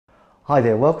Hi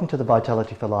there, welcome to the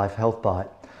Vitality for Life Health Bite.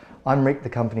 I'm Rick, the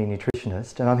company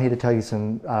nutritionist, and I'm here to tell you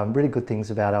some really good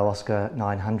things about our Oscar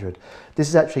 900. This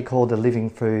is actually called the Living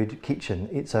Food Kitchen.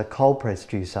 It's a cold press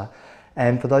juicer,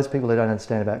 and for those people who don't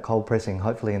understand about cold pressing,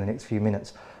 hopefully in the next few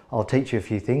minutes I'll teach you a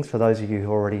few things. For those of you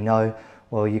who already know,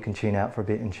 well, you can tune out for a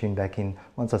bit and tune back in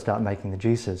once I start making the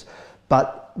juices.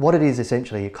 But what it is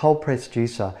essentially, a cold press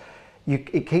juicer,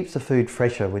 it keeps the food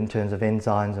fresher in terms of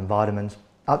enzymes and vitamins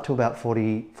up to about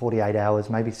 48 hours,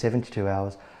 maybe 72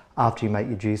 hours after you make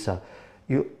your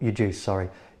juice.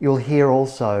 You'll hear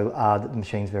also that the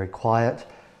machine's very quiet.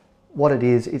 What it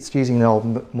is, it's using the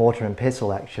old mortar and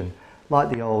pestle action, like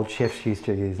the old chefs used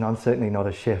to use. And I'm certainly not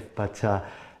a chef, but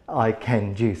I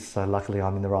can juice, so luckily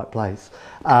I'm in the right place.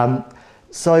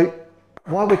 So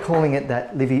why we're calling it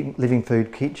that living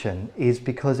food kitchen is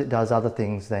because it does other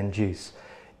things than juice.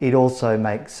 It also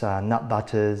makes nut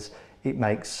butters, it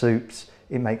makes soups,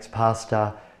 it makes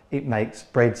pasta, it makes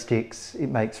breadsticks, it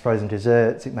makes frozen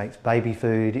desserts, it makes baby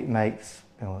food, it makes,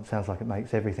 well, it sounds like it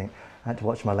makes everything. I had to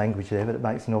watch my language there, but it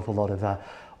makes an awful lot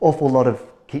of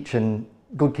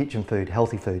good kitchen food,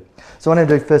 healthy food. So what I'm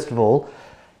going to do first of all,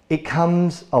 it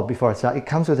comes with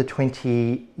a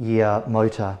 20-year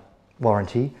motor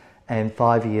warranty and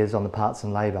 5 years on the parts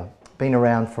and labour. Been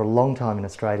around for a long time in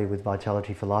Australia with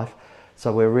Vitality for Life,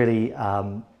 so we're really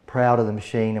proud of the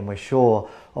machine and we're sure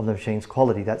of the machine's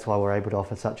quality. That's why we're able to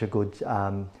offer such a good,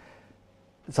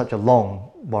 such a long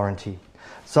warranty.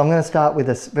 So I'm going to start with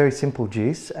a very simple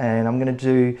juice, and I'm going to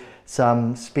do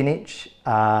some spinach,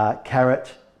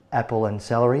 carrot, apple and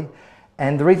celery.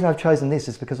 And the reason I've chosen this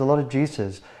is because a lot of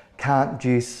juicers can't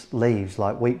juice leaves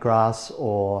like wheatgrass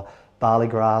or barley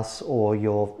grass or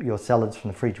your salads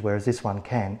from the fridge, whereas this one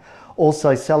can.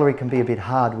 Also, celery can be a bit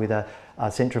hard with a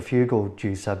centrifugal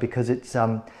juicer because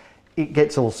it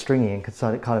gets all stringy and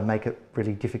so it kind of make it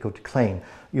really difficult to clean.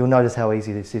 You'll notice how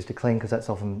easy this is to clean because that's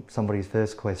often somebody's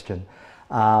first question.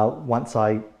 Once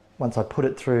I put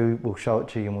it through, we'll show it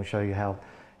to you and we'll show you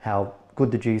how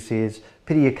good the juice is.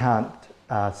 Pity you can't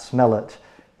smell it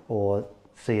or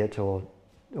see it or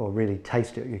really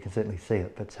taste it. You can certainly see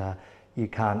it, but you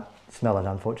can't smell it,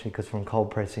 unfortunately, because from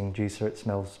cold pressing juicer it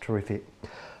smells terrific.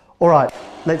 All right,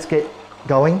 let's get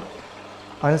going.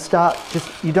 I'm going to start,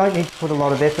 you don't need to put a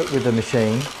lot of effort with the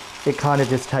machine. It kind of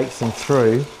just takes them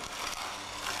through.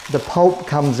 The pulp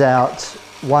comes out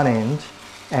one end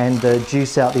and the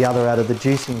juice out the other out of the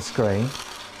juicing screen.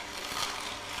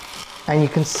 And you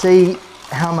can see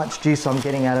how much juice I'm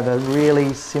getting out of a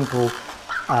really simple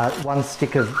one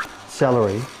stick of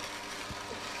celery.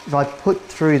 If I put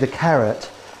through the carrot,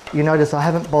 you notice I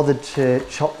haven't bothered to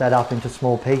chop that up into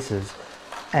small pieces.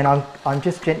 And I'm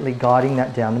just gently guiding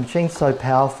that down. The machine's so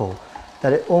powerful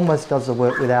that it almost does the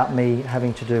work without me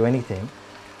having to do anything.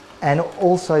 And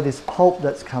also this pulp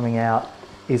that's coming out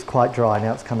is quite dry.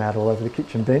 Now it's come out all over the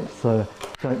kitchen bench, so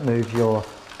don't move your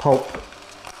pulp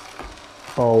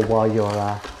bowl while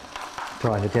you're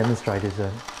trying to demonstrate is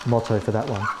a motto for that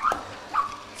one.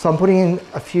 So I'm putting in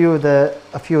a few of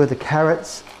the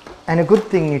carrots, and a good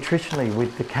thing nutritionally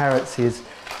with the carrots is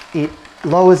it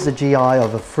lowers the GI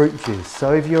of a fruit juice.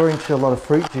 So if you're into a lot of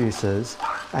fruit juices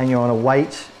and you're on a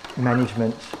weight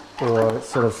management or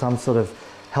some sort of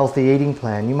healthy eating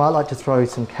plan, you might like to throw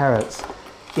some carrots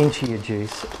into your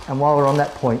juice. And while we're on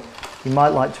that point, you might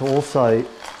like to also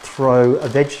throw a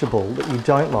vegetable that you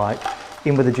don't like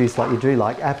in with a juice like you do,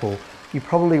 like apple. You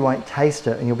probably won't taste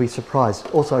it and you'll be surprised.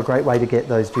 Also a great way to get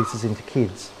those juices into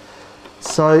kids.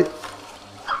 So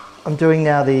I'm doing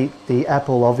now the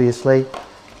apple, obviously.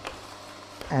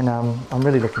 And I'm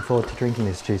really looking forward to drinking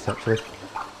this juice actually.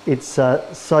 It's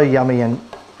so yummy and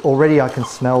already I can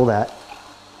smell that,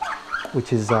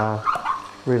 which is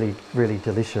really, really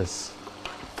delicious.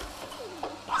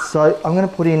 So I'm going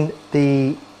to put in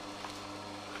the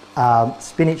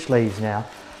spinach leaves now.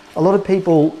 A lot of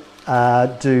people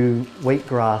do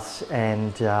wheatgrass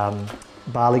and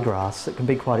barley grass that can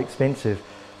be quite expensive.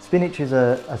 Spinach is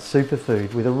a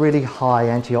superfood with a really high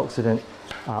antioxidant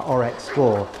ORAC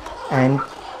score, and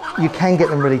you can get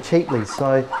them really cheaply,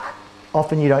 so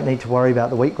often you don't need to worry about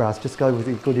the wheatgrass. Just go with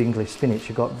a good English spinach.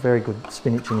 You've got very good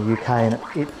spinach in the UK,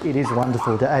 and it is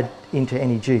wonderful to add into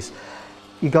any juice.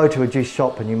 You go to a juice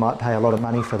shop and you might pay a lot of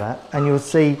money for that, and you'll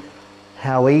see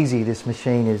how easy this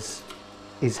machine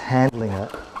is handling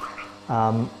it.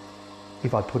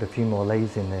 If I put a few more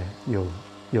leaves in there,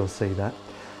 you'll see that.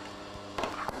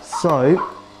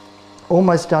 So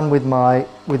almost done with my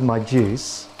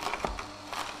juice.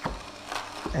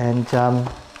 And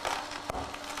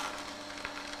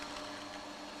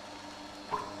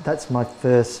that's my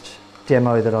first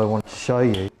demo that I want to show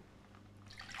you.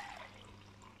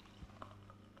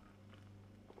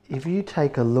 if you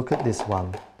take a look at this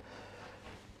one,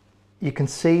 you can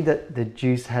see that the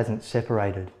juice hasn't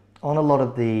separated. On a lot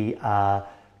of the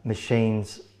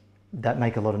machines that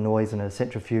make a lot of noise and are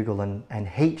centrifugal and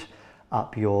heat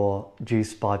up your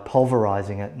juice by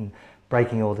pulverizing it and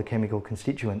breaking all the chemical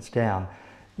constituents down,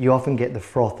 you often get the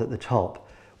froth at the top.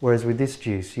 Whereas with this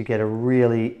juice, you get a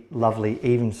really lovely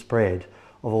even spread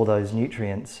of all those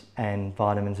nutrients and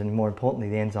vitamins, and more importantly,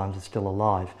 the enzymes are still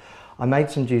alive. I made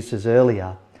some juices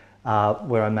earlier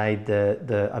where I made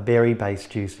a berry-based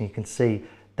juice, and you can see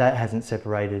that hasn't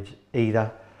separated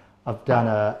either. I've done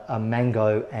a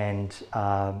mango and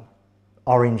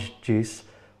orange juice,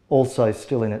 also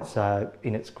still in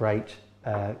its great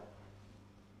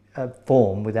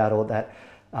form without all that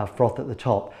froth at the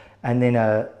top, and then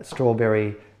a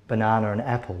strawberry, banana and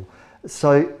apple.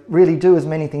 So really do as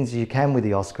many things as you can with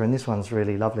the Oscar, and this one's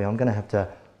really lovely. I'm going to have to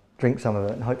drink some of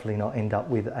it and hopefully not end up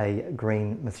with a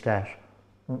green moustache.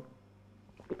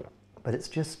 But it's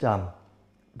just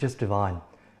divine.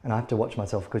 And I have to watch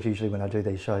myself, because usually when I do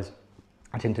these shows,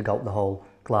 I tend to gulp the whole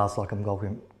glass like I'm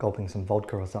gulping some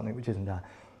vodka or something, which isn't a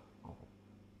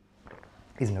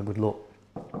good look.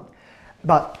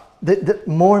 But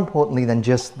more importantly than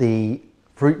just the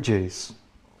fruit juice,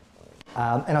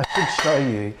 and I should show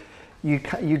you,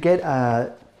 you get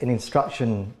an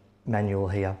instruction manual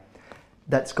here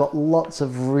that's got lots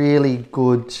of really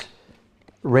good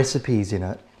recipes in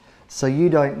it. So you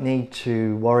don't need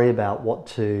to worry about what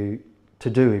to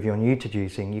do if you're new to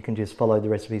juicing. You can just follow the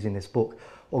recipes in this book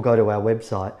or go to our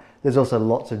website. There's also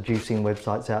lots of juicing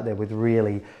websites out there with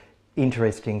really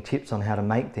interesting tips on how to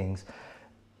make things.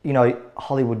 You know,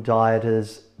 Hollywood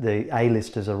dieters, the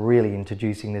A-listers are really into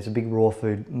juicing. There's a big raw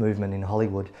food movement in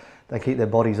Hollywood. They keep their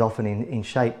bodies often in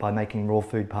shape by making raw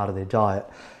food part of their diet.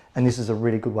 And this is a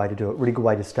really good way to do it, really good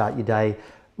way to start your day,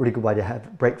 really good way to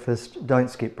have breakfast. Don't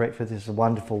skip breakfast. This is a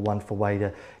wonderful, wonderful way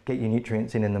to get your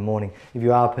nutrients in the morning. If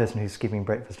you are a person who's skipping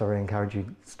breakfast, I really encourage you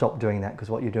to stop doing that, because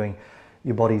what you're doing,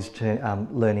 your body's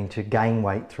learning to gain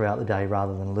weight throughout the day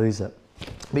rather than lose it.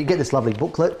 But you get this lovely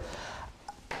booklet,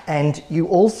 and you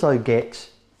also get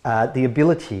the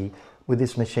ability with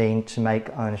this machine to make,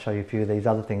 I'm going to show you a few of these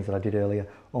other things that I did earlier,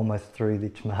 almost threw the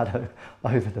tomato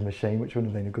over the machine, which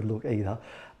wouldn't have been a good look either.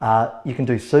 You can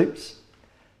do soups.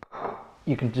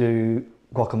 You can do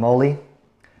guacamole,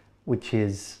 which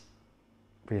is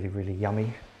really, really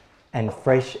yummy and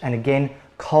fresh. And again,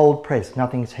 cold pressed,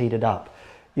 nothing's heated up.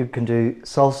 You can do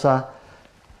salsa.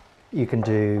 You can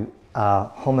do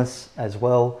hummus as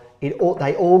well. They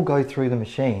all go through the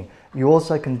machine. You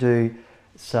also can do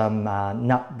some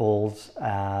nut balls.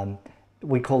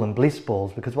 We call them bliss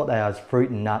balls, because what they are is fruit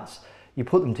and nuts. You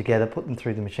put them together, put them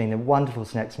through the machine. They're wonderful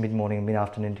snacks mid-morning and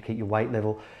mid-afternoon to keep your weight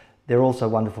level. They're also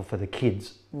wonderful for the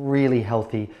kids, really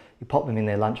healthy. You pop them in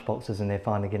their lunch boxes and they're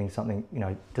finally getting something, you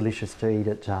know, delicious to eat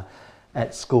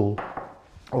at school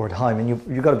or at home. And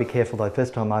you've got to be careful though.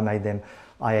 First time I made them,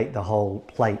 I ate the whole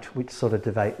plate, which sort of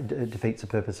defeats the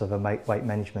purpose of a weight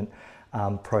management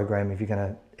program if you're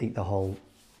going to eat the whole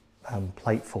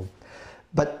plate full.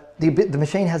 But the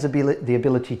machine has the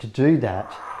ability to do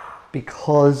that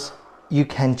because you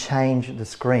can change the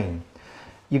screen.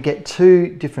 You get two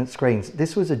different screens.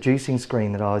 This was a juicing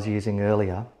screen that I was using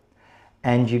earlier,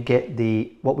 and you get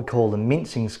what we call the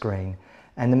mincing screen.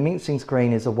 And the mincing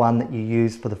screen is the one that you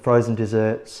use for the frozen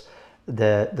desserts,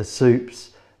 the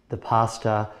soups, the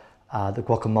pasta, the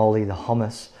guacamole, the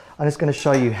hummus. I'm just going to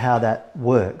show you how that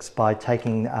works by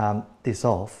taking this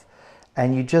off.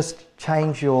 And you just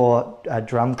change your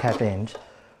drum cap end,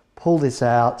 pull this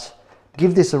out,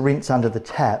 give this a rinse under the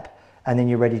tap, and then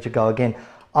you're ready to go again.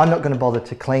 I'm not going to bother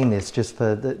to clean this just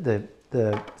for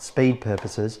the speed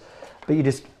purposes, but you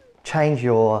just change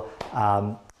your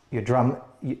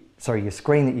your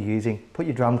screen that you're using, put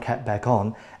your drum cap back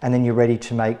on, and then you're ready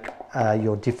to make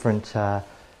your different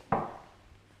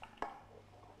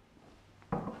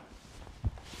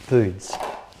foods.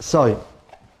 So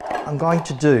I'm going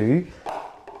to do,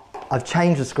 I've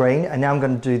changed the screen and now I'm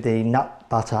going to do the nut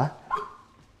butter,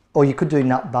 or you could do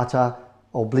nut butter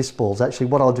or bliss balls. Actually,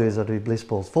 what I'll do is I'll do bliss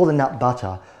balls. For the nut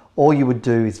butter, all you would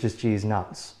do is just use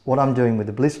nuts. What I'm doing with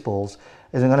the bliss balls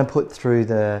is I'm going to put through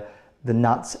the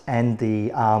nuts and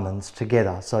the almonds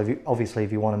together. So obviously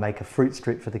if you want to make a fruit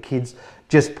strip for the kids,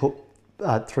 just put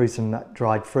through some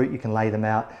dried fruit. You can lay them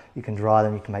out, you can dry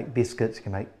them, you can make biscuits, you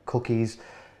can make cookies,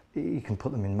 you can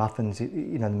put them in muffins.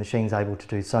 You know, the machine's able to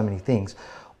do so many things.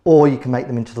 Or you can make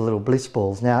them into the little bliss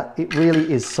balls. Now, it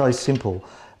really is so simple.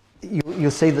 You'll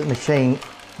see that the machine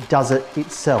does it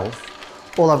itself.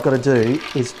 All I've got to do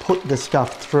is put the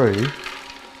stuff through,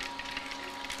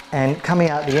 and coming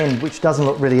out the end, which doesn't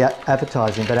look really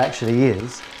appetizing but actually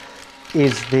is,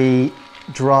 is the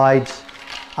dried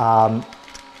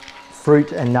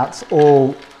fruit and nuts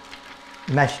all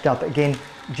mashed up, again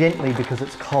gently because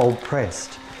it's cold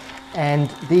pressed.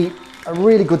 And a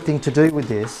really good thing to do with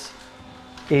this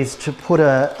is to put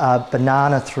a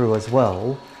banana through as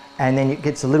well, and then it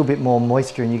gets a little bit more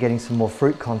moisture and you're getting some more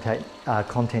fruit content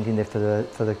in there for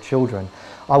the children.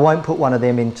 I won't put one of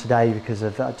them in today because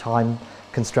of time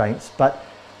constraints, but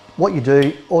what you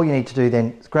do, all you need to do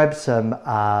then is grab some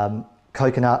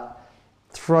coconut,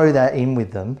 throw that in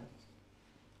with them,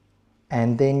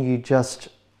 and then you just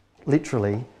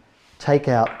literally take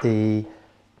out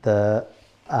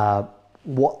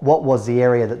what was the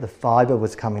area that the fibre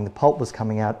was coming, the pulp was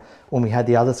coming out when we had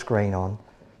the other screen on.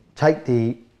 Take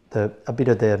a bit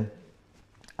of the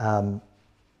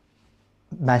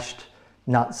mashed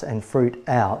nuts and fruit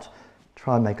out.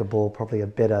 Try and make a ball probably a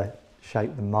better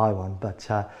shape than my one, but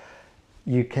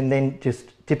you can then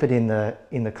just dip it in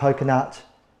the coconut,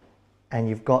 and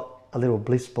you've got a little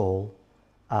bliss ball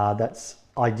that's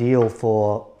ideal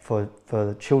for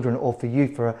the children or for you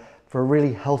for a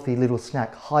really healthy little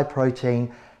snack, high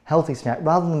protein, healthy snack,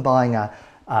 rather than buying a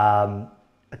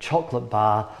chocolate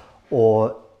bar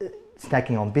or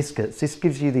snacking on biscuits. This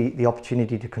gives you the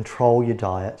opportunity to control your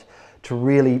diet, to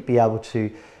really be able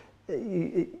to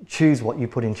choose what you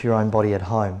put into your own body at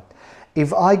home.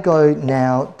 If I go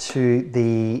now to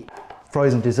the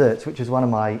frozen desserts, which is one of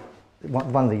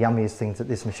the yummiest things that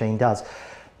this machine does.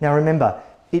 Now remember,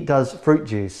 it does fruit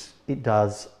juice, it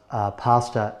does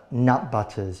pasta, nut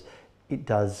butters, it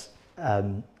does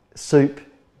soup,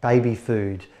 baby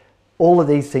food, all of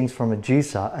these things from a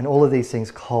juicer, and all of these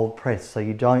things cold pressed, so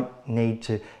you don't need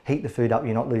to heat the food up,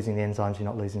 you're not losing the enzymes, you're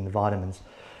not losing the vitamins.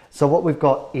 So what we've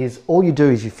got is, all you do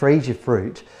is you freeze your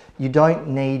fruit. You don't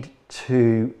need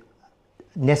to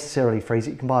necessarily freeze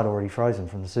it, you can buy it already frozen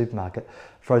from the supermarket.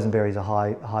 Frozen berries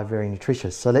are very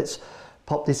nutritious. So let's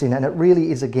pop this in, and it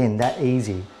really is, again, that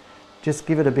easy. Just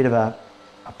give it a bit of a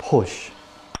push,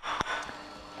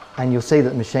 and you'll see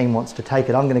that the machine wants to take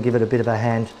it. I'm going to give it a bit of a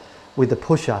hand with the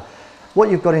pusher. What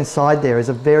you've got inside there is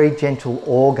a very gentle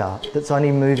auger that's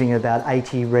only moving about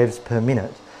 80 revs per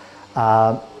minute.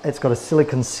 It's got a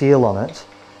silicone seal on it,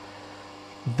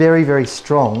 very, very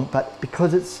strong, but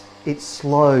because it's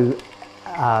slow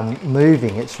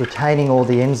moving, it's retaining all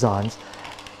the enzymes.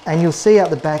 And you'll see out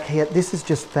the back here, this is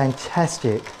just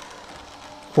fantastic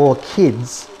for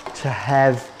kids to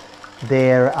have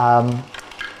their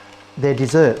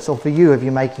desserts, or for you if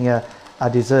you're making a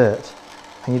dessert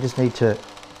and you just need to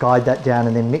guide that down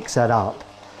and then mix that up.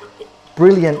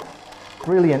 Brilliant,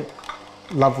 brilliant,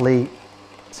 lovely,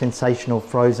 sensational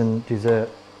frozen dessert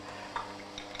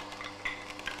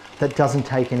that doesn't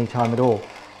take any time at all.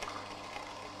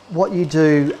 What you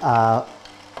do,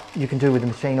 you can do with the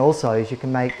machine also, is you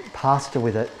can make pasta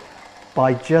with it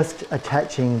by just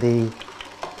attaching the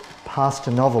pasta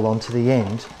novel onto the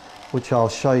end, which I'll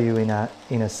show you in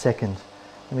a second.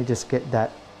 Let me just get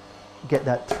that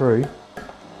through.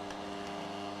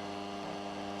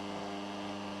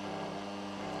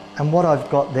 And what I've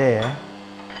got there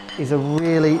is a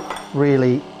really,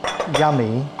 really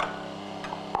yummy,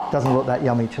 doesn't look that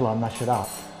yummy till I mash it up,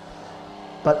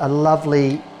 but a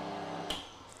lovely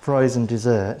frozen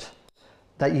dessert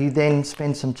that you then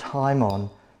spend some time on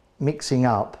mixing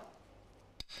up,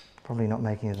 probably not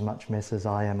making as much mess as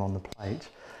I am on the plate,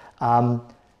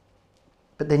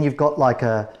 but then you've got like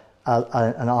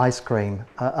an ice cream,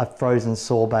 a frozen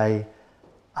sorbet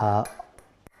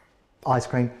ice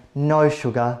cream, no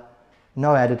sugar,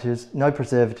 no additives, no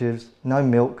preservatives, no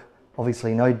milk,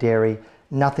 obviously no dairy,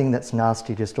 nothing that's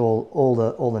nasty, just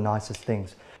all the nicest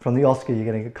things. From the Oscar, you're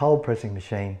getting a cold pressing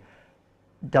machine,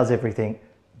 does everything,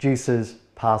 juices,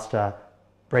 pasta,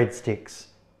 breadsticks,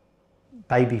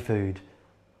 baby food,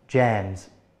 jams,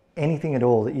 anything at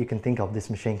all that you can think of, this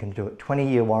machine can do it.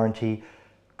 20-year warranty,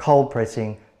 cold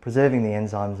pressing, preserving the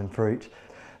enzymes and fruit.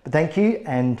 But thank you,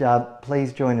 and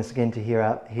please join us again to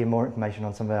hear more information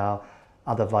on some of our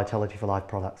other Vitality for Life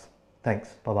products.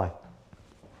 Thanks, bye-bye.